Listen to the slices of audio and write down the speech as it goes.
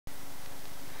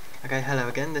Okay, hello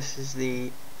again. This is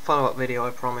the follow-up video I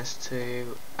promised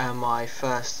to my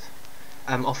first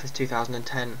Office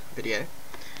 2010 video,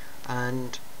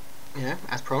 and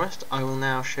as promised, I will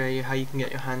now show you how you can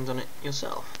get your hands on it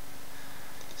yourself.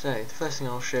 So the first thing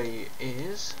I'll show you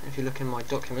is, if you look in my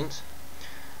documents,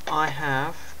 I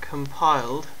have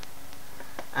compiled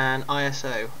an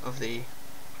ISO of the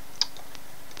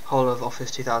whole of Office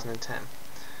 2010.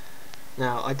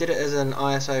 Now, I did it as an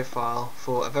ISO file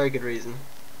for a very good reason,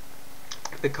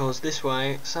 because this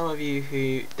way some of you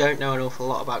who don't know an awful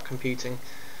lot about computing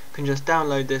can just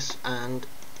download this, and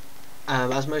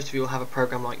as most of you will have a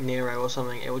program like Nero or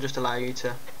something, it will just allow you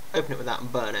to open it with that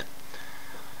and burn it.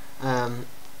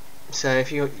 So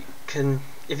if you can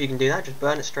do that, just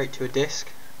burn it straight to a disk,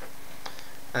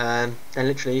 then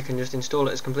literally you can just install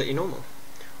it as completely normal.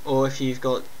 Or if you've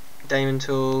got Daemon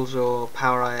Tools or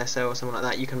Power ISO or something like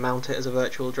that, you can mount it as a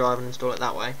virtual drive and install it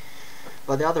that way.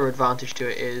 But the other advantage to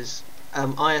it is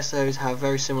ISOs have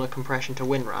very similar compression to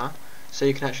WinRAR, so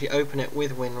you can actually open it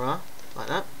with WinRAR like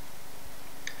that,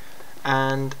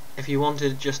 and if you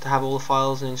wanted just to have all the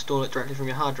files and install it directly from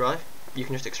your hard drive, you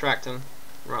can just extract them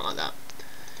right like that.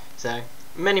 So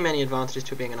many advantages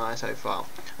to being an ISO file.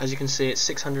 As you can see, it's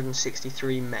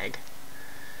 663 meg.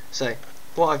 So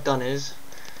what I've done is,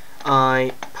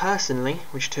 I personally,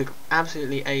 which took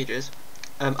absolutely ages,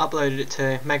 uploaded it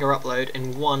to Mega Upload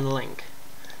in one link.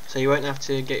 So you won't have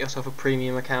to get yourself a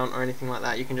premium account or anything like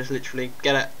that. You can just literally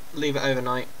get it, leave it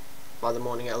overnight, by the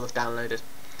morning it'll have downloaded.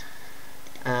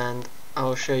 And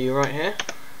I'll show you right here.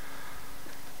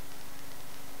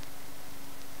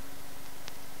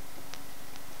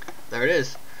 There it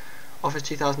is. Office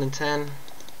 2010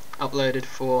 uploaded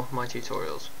for my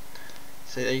tutorials.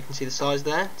 So there you can see the size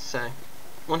there. So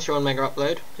once you're on Mega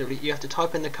Upload, you have to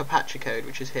type in the CAPTCHA code,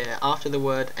 which is here. After the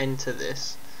word enter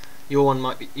this, your one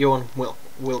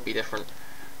will be different.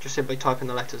 Just simply type in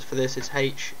the letters. For this, it's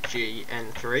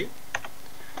HGN3.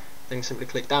 Then simply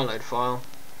click download file.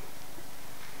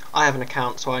 I have an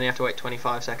account, so I only have to wait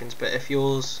 25 seconds. But if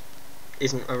yours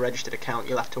isn't a registered account,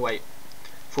 you'll have to wait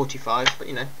 45. But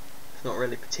it's not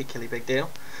really a particularly big deal.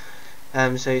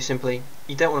 So you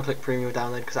don't want to click premium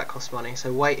download because that costs money.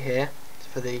 So wait here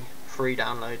for the free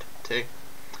download to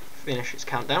finish its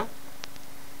countdown.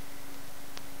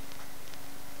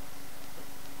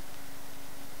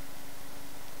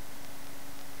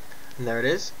 And there it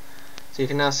is. So you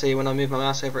can now see when I move my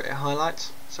mouse over it, it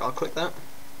highlights. So I'll click that.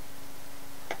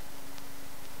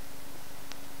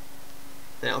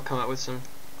 Then it'll come up with some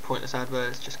pointless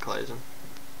adverts. Just close them.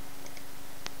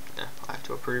 I have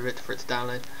to approve it for it to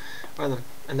download. Well then,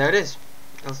 and there it is.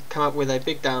 It'll come up with a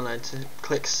big download. So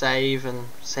click save and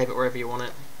save it wherever you want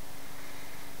it.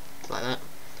 Like that.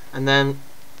 And then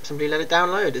simply let it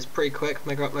download. It's pretty quick.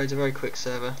 Mega Upload's a very quick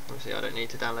server. Obviously I don't need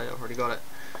to download it, I've already got it.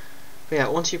 But yeah,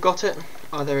 once you've got it,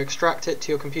 either extract it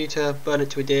to your computer, burn it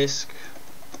to a disk,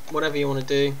 whatever you want to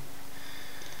do.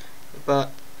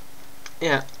 But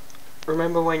yeah,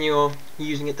 remember when you're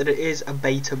using it that it is a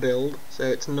beta build, so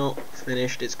it's not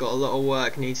finished. It's got a lot of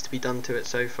work needs to be done to it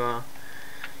so far.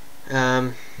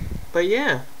 But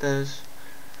yeah, that's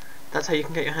how you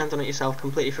can get your hands on it yourself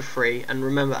completely for free. And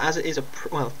remember, as it is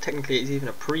technically it's even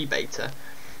a pre-beta,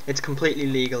 it's completely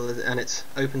legal and it's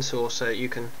open source, so you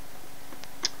can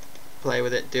play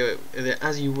with it, do it with it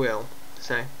as you will.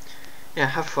 So yeah,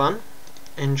 have fun,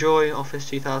 enjoy Office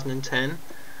 2010.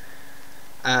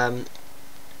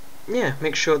 Yeah,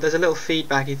 make sure there's a little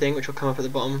feedbacky thing which will come up at the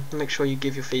bottom. Make sure you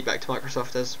give your feedback to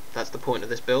Microsoft, as that's the point of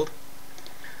this build.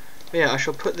 But yeah, I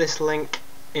shall put this link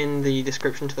in the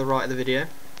description to the right of the video.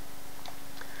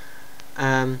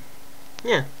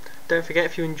 Yeah, don't forget,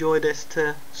 if you enjoyed this,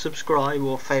 to subscribe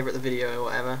or favourite the video or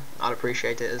whatever. I'd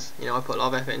appreciate it, as I put a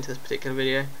lot of effort into this particular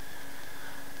video.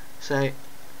 So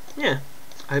yeah,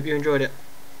 I hope you enjoyed it.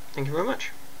 Thank you very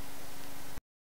much.